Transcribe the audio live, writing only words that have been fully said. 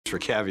for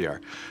caviar.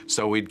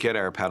 So we'd get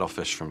our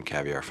paddlefish from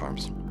caviar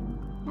farms.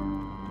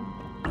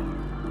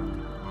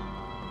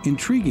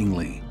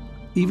 Intriguingly,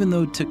 even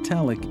though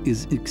Tiktaalik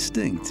is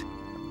extinct,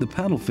 the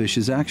paddlefish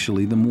is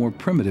actually the more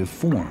primitive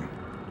form.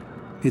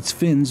 Its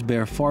fins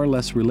bear far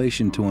less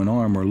relation to an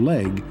arm or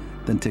leg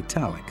than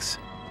Tiktaalik's.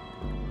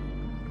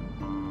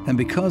 And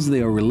because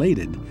they are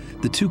related,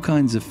 the two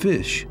kinds of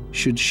fish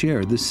should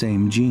share the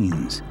same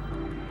genes.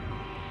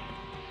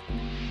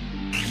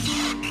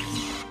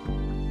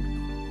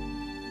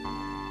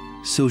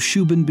 So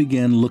Shubin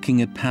began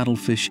looking at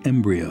paddlefish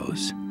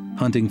embryos,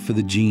 hunting for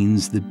the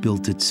genes that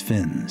built its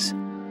fins.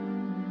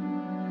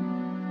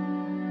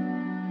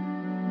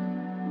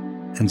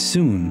 And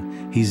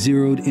soon, he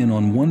zeroed in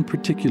on one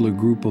particular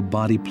group of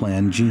body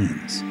plan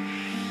genes,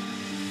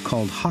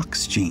 called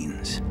Hox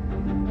genes.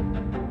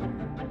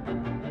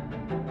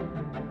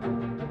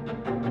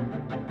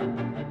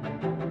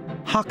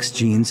 Hox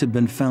genes have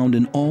been found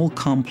in all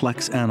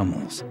complex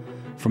animals,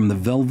 from the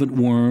velvet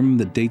worm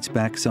that dates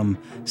back some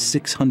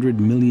 600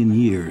 million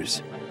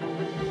years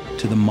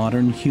to the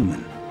modern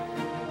human.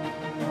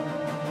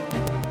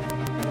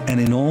 And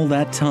in all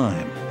that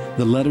time,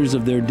 the letters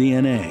of their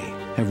DNA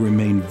have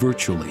remained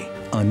virtually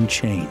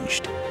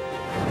unchanged.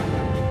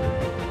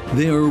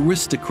 They are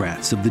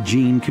aristocrats of the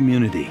gene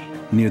community,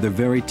 near the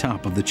very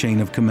top of the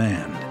chain of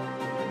command.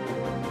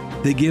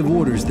 They give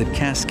orders that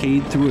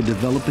cascade through a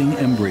developing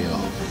embryo,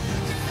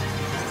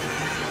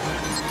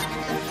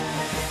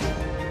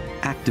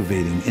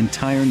 activating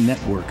entire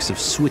networks of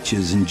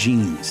switches and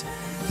genes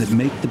that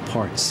make the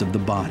parts of the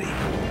body.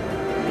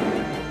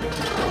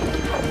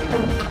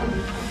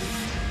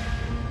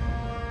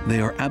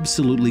 They are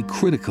absolutely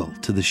critical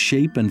to the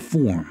shape and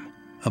form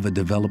of a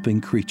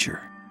developing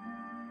creature.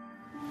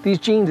 These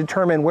genes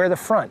determine where the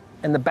front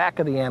and the back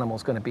of the animal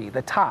is going to be,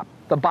 the top,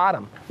 the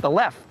bottom, the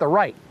left, the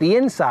right, the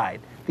inside,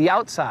 the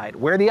outside,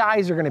 where the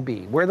eyes are going to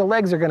be, where the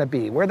legs are going to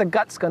be, where the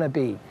gut's going to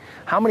be,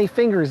 how many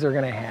fingers they're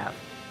going to have.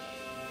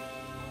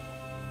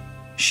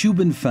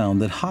 Shubin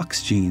found that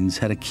Hox genes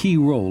had a key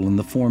role in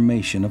the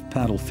formation of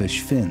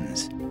paddlefish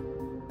fins.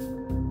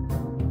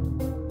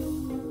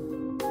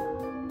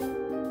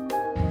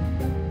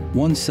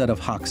 One set of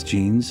Hox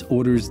genes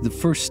orders the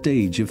first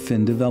stage of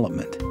fin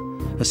development,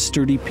 a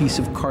sturdy piece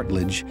of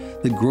cartilage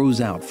that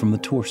grows out from the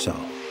torso.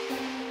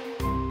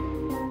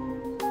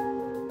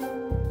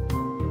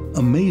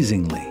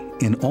 Amazingly,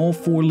 in all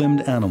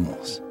four-limbed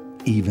animals,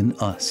 even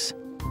us,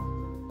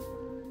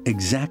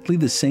 exactly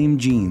the same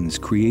genes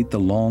create the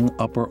long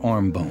upper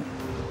arm bone.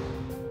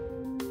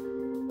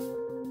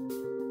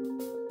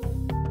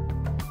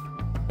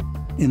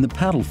 In the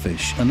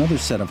paddlefish, another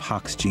set of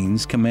Hox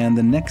genes command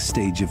the next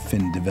stage of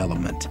fin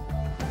development.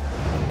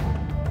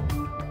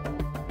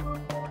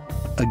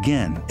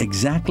 Again,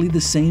 exactly the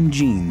same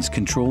genes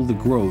control the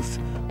growth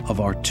of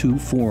our two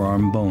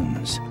forearm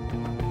bones.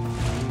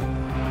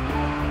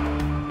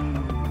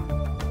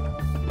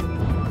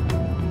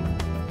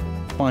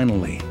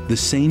 Finally, the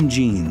same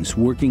genes,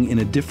 working in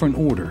a different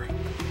order,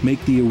 make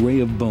the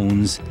array of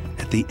bones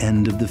at the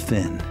end of the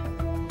fin.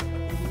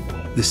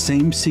 The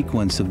same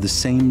sequence of the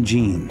same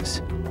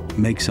genes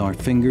makes our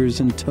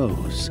fingers and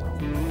toes.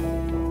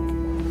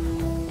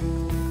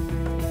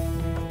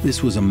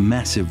 This was a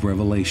massive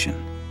revelation.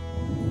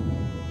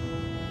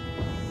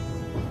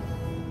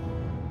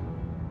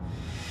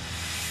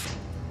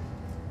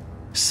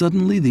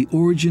 Suddenly, the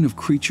origin of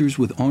creatures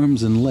with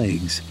arms and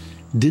legs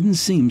didn't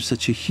seem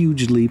such a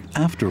huge leap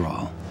after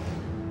all.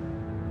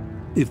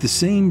 If the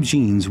same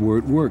genes were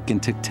at work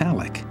in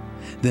Tiktaalik,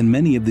 then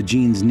many of the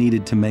genes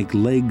needed to make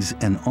legs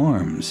and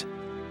arms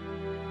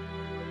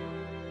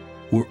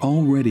were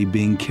already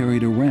being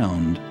carried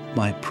around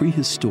by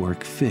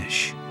prehistoric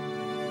fish.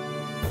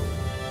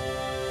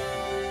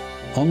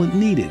 All it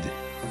needed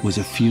was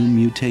a few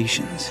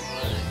mutations,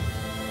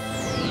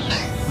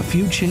 a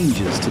few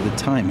changes to the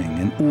timing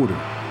and order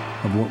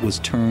of what was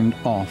turned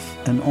off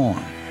and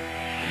on,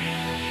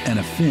 and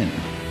a fin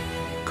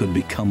could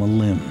become a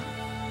limb.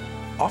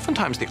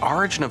 Oftentimes, the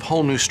origin of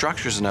whole new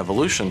structures in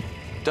evolution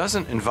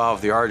doesn't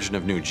involve the origin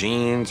of new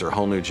genes or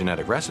whole new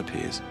genetic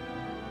recipes.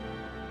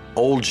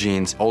 Old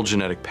genes, old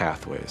genetic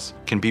pathways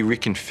can be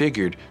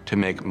reconfigured to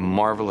make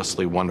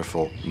marvelously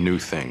wonderful new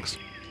things.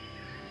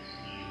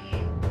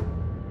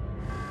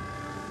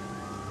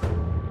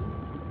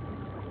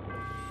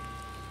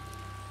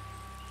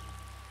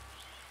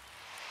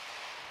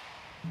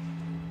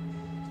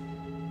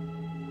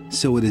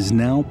 So it is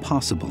now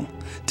possible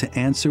to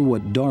answer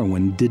what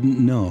Darwin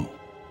didn't know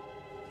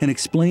and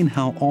explain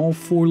how all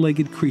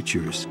four-legged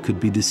creatures could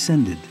be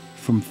descended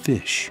from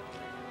fish.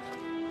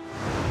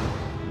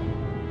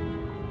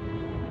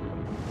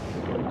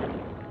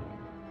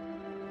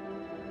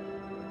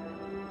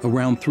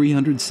 Around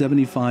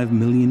 375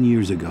 million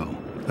years ago,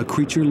 a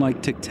creature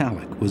like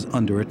Tiktaalik was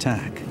under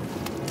attack,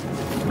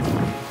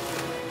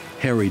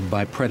 harried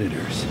by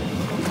predators.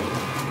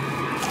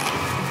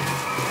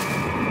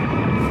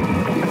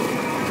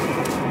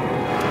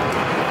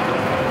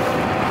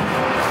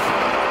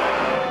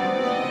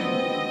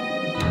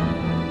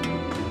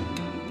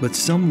 But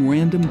some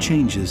random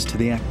changes to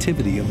the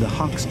activity of the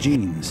Hox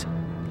genes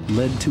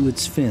led to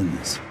its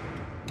fins,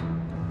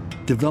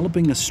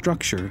 developing a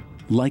structure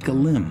like a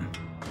limb.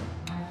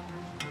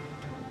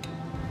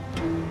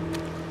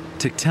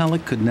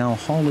 Tiktaalik could now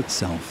haul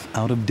itself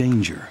out of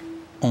danger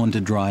onto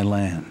dry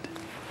land.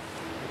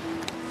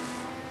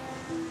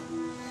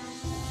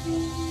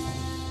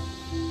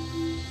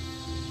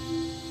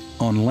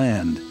 On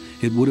land,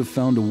 it would have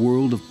found a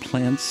world of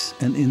plants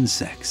and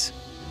insects,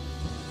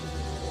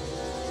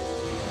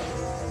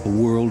 a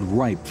world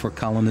ripe for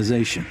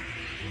colonization,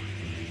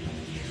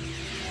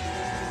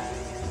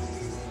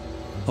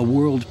 a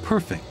world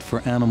perfect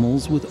for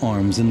animals with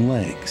arms and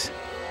legs.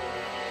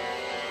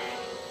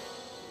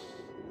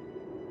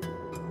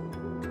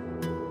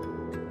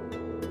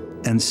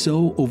 And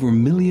so, over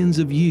millions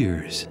of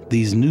years,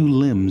 these new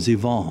limbs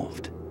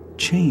evolved,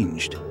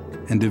 changed,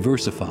 and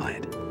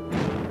diversified.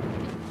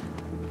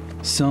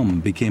 Some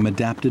became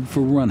adapted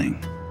for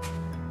running,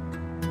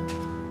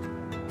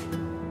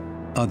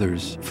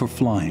 others for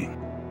flying,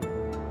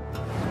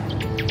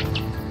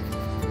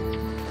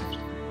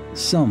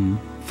 some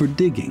for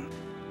digging,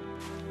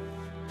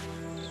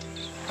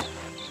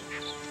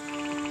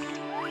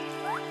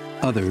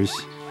 others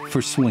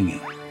for swinging.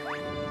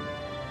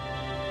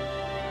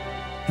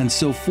 And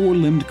so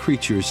four-limbed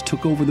creatures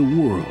took over the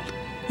world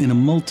in a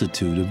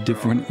multitude of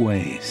different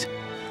ways.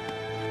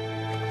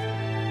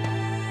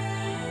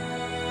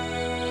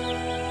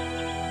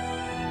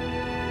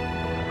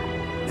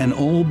 And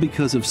all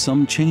because of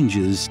some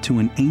changes to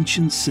an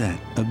ancient set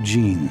of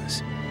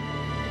genes.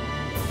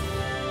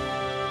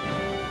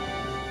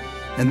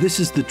 And this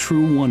is the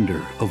true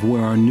wonder of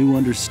where our new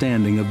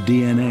understanding of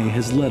DNA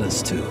has led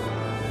us to.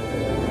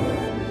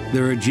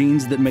 There are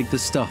genes that make the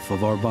stuff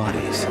of our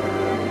bodies,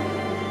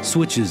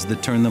 switches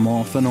that turn them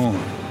off and on,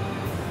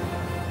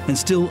 and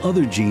still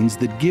other genes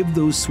that give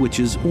those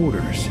switches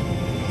orders.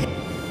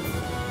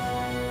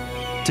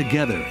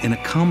 Together, in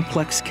a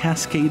complex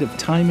cascade of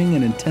timing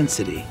and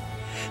intensity,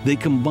 they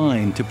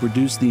combine to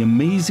produce the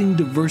amazing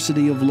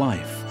diversity of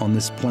life on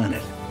this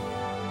planet.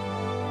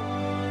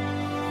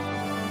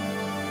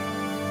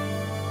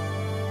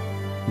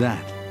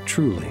 That,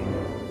 truly,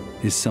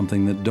 is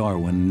something that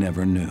Darwin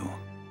never knew.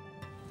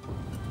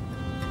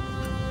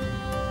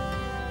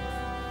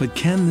 But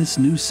can this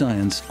new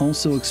science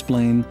also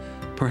explain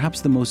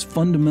perhaps the most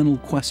fundamental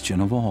question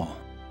of all?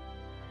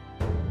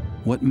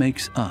 What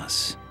makes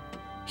us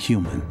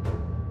human?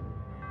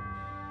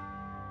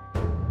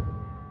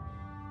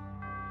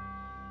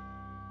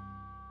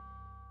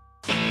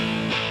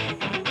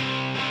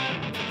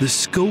 The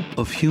scope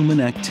of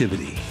human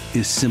activity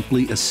is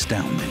simply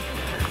astounding.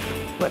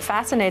 What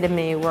fascinated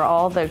me were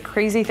all the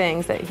crazy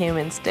things that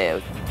humans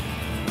do.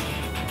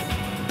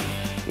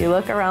 You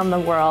look around the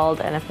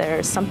world, and if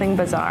there's something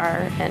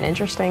bizarre and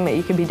interesting that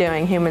you could be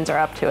doing, humans are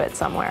up to it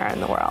somewhere in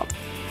the world.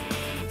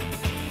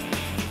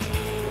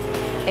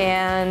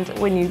 And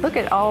when you look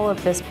at all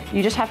of this,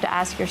 you just have to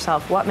ask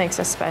yourself, what makes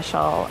us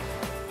special?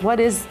 What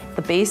is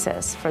the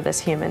basis for this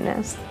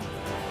humanness?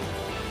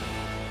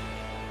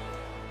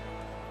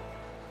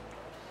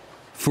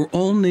 For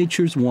all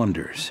nature's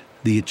wonders,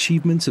 the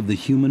achievements of the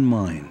human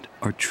mind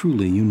are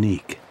truly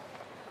unique.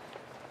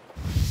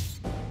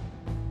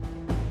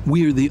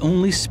 We are the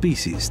only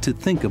species to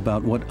think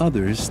about what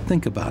others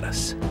think about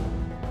us,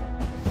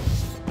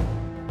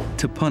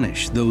 to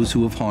punish those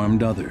who have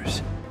harmed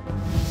others,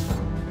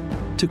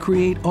 to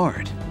create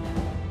art,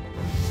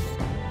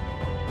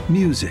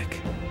 music,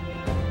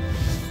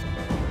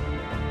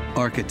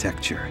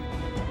 architecture,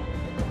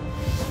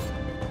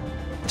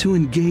 to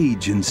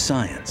engage in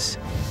science,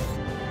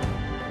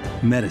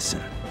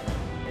 medicine,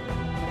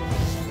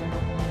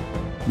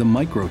 the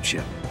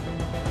microchip,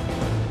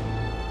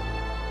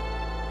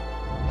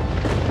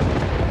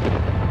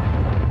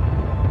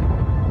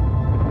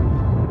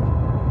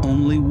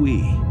 only we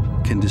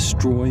can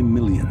destroy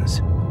millions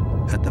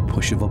at the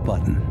push of a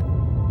button.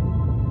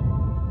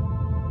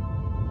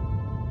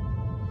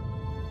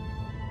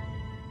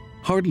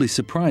 Hardly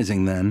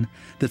surprising, then,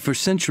 that for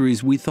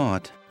centuries we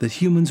thought that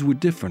humans were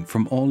different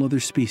from all other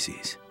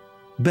species,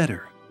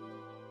 better,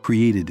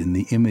 created in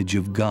the image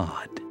of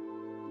God.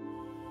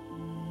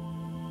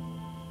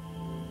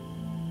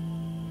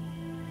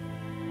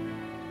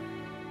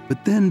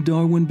 But then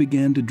Darwin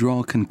began to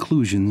draw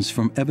conclusions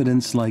from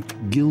evidence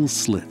like gill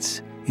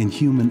slits in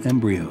human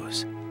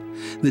embryos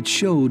that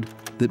showed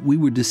that we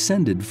were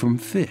descended from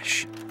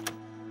fish.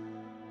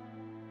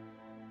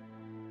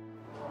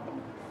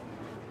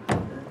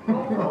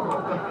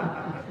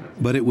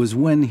 But it was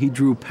when he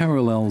drew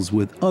parallels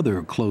with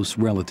other close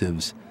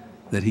relatives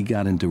that he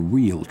got into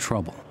real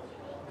trouble.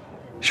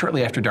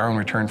 Shortly after Darwin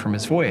returned from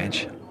his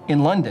voyage,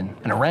 in London,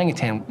 an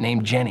orangutan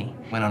named Jenny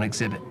went on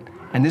exhibit.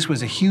 And this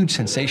was a huge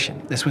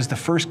sensation. This was the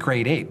first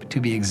great ape to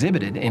be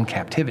exhibited in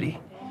captivity.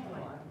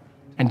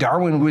 And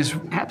Darwin was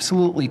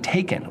absolutely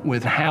taken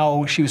with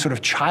how she was sort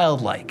of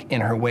childlike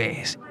in her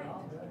ways.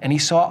 And he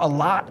saw a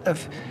lot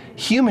of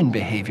human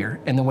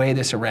behavior in the way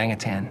this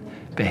orangutan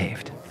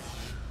behaved.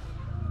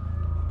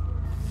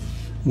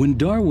 When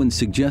Darwin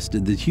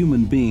suggested that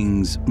human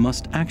beings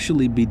must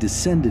actually be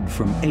descended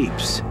from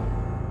apes,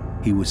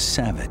 he was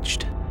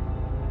savaged.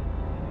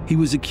 He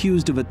was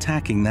accused of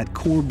attacking that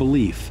core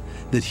belief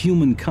that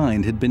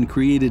humankind had been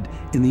created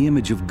in the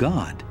image of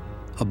God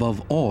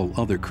above all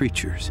other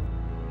creatures.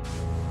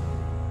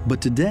 But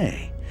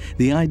today,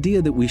 the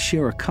idea that we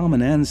share a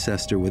common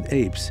ancestor with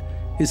apes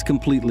is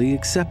completely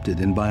accepted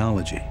in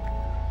biology.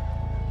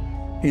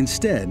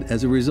 Instead,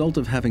 as a result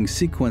of having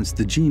sequenced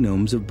the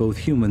genomes of both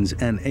humans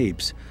and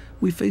apes,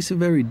 we face a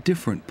very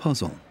different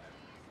puzzle.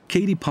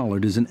 Katie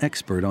Pollard is an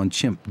expert on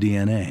chimp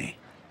DNA.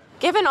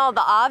 Given all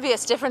the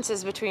obvious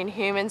differences between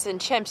humans and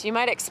chimps, you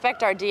might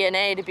expect our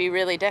DNA to be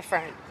really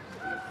different.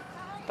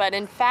 But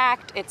in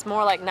fact, it's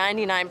more like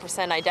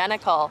 99%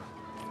 identical.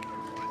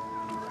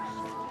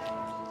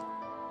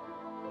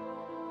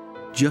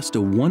 Just a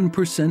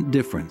 1%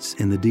 difference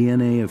in the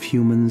DNA of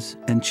humans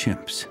and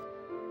chimps.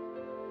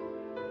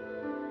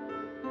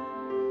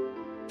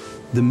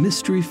 The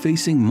mystery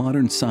facing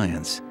modern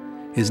science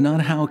is not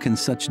how can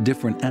such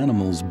different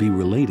animals be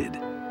related,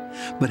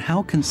 but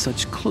how can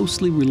such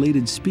closely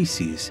related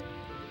species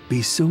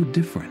be so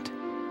different?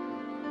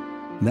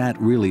 That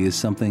really is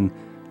something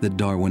that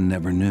Darwin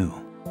never knew.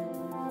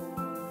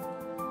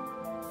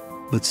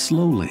 But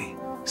slowly,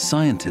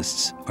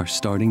 scientists are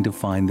starting to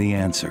find the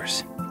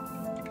answers.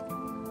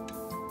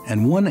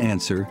 And one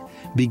answer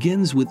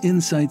begins with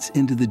insights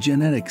into the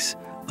genetics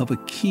of a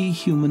key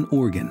human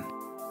organ,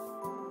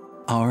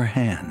 our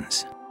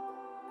hands.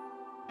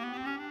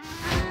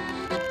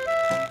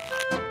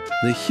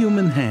 The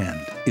human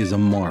hand is a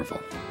marvel.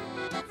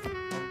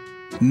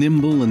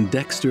 Nimble and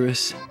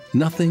dexterous,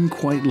 nothing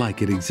quite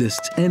like it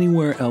exists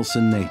anywhere else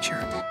in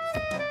nature.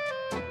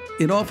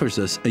 It offers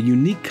us a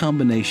unique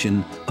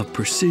combination of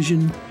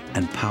precision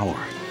and power.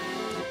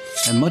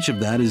 And much of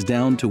that is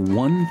down to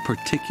one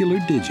particular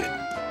digit,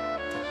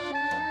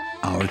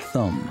 our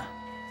thumb.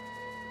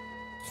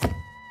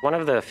 One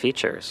of the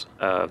features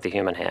of the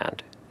human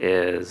hand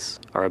is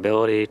our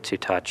ability to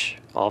touch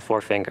all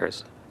 4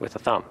 fingers with the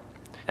thumb.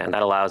 And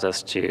that allows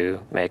us to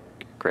make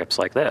grips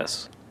like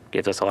this.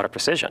 Gives us a lot of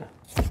precision.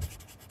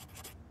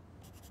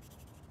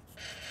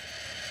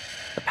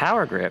 The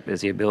power grip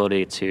is the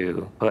ability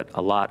to put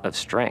a lot of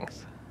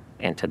strength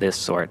into this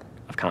sort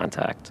of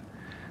contact.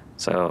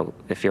 So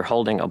if you're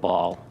holding a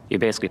ball,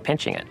 you're basically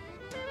pinching it.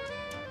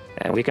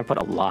 And we can put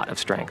a lot of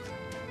strength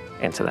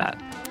into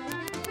that.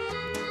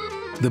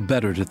 The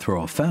better to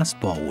throw a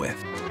fastball with.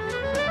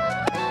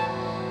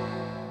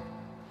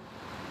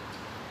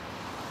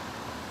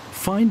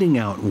 Finding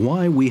out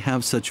why we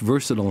have such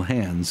versatile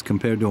hands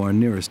compared to our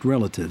nearest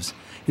relatives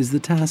is the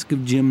task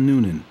of Jim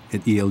Noonan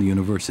at Yale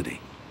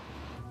University.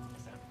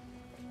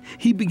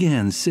 He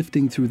began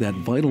sifting through that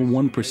vital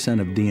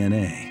 1% of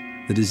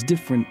DNA that is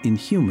different in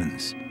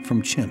humans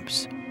from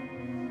chimps.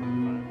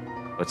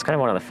 It's kind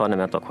of one of the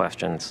fundamental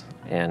questions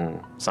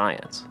in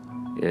science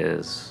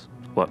is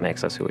what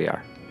makes us who we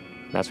are.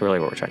 That's really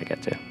what we're trying to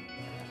get to.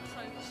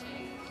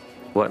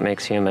 What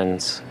makes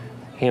humans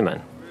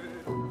human?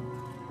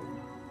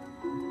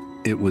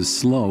 It was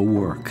slow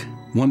work.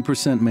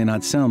 1% may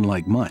not sound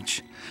like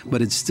much,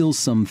 but it's still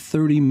some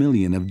 30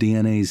 million of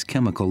DNA's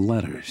chemical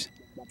letters.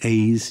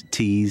 A's,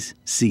 T's,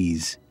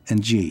 C's,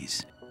 and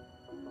G's.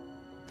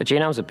 The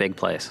genome's a big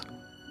place.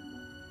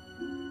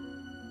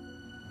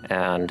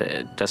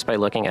 And just by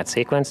looking at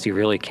sequence, you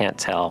really can't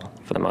tell,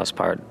 for the most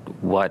part,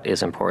 what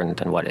is important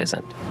and what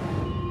isn't.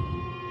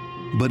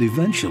 But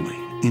eventually,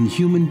 in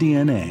human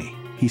DNA,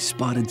 he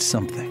spotted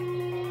something.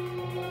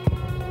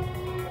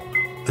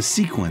 A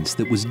sequence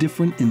that was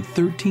different in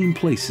 13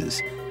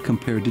 places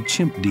compared to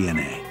chimp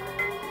DNA.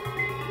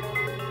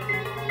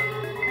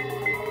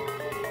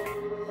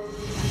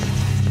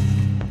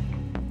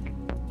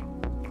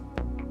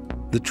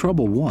 The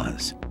trouble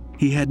was,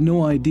 he had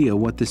no idea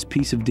what this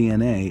piece of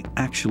DNA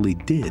actually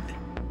did.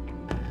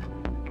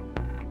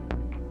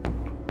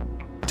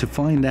 To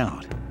find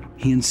out,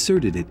 he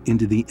inserted it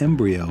into the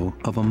embryo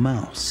of a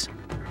mouse.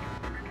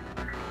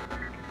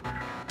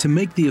 To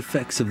make the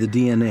effects of the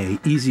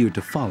DNA easier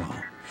to follow,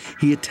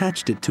 he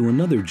attached it to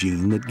another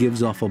gene that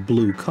gives off a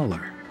blue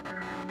color.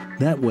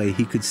 That way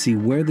he could see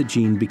where the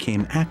gene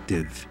became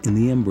active in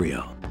the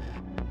embryo.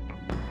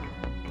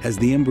 As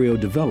the embryo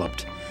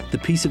developed, the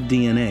piece of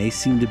DNA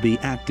seemed to be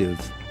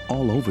active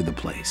all over the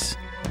place.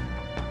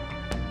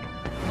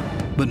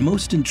 But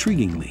most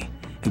intriguingly,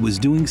 it was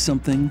doing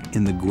something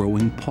in the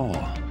growing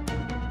paw.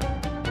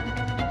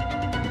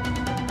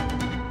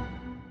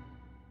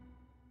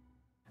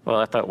 Well,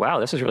 I thought, wow,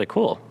 this is really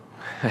cool.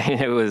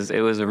 It was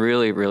a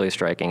really, really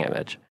striking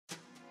image.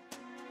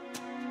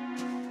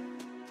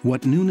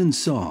 What Noonan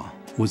saw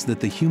was that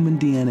the human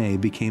DNA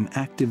became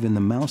active in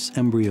the mouse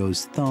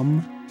embryo's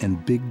thumb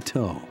and big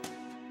toe.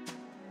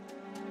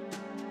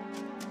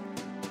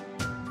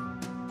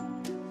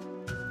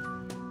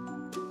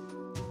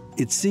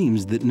 It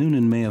seems that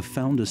Noonan may have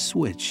found a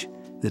switch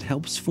that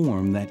helps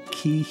form that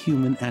key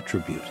human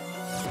attribute,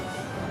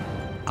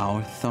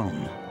 our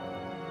thumb.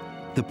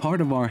 The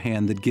part of our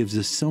hand that gives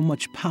us so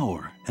much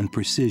power and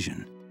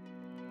precision.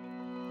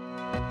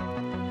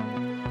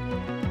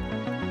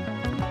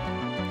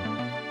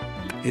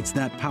 It's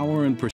that power and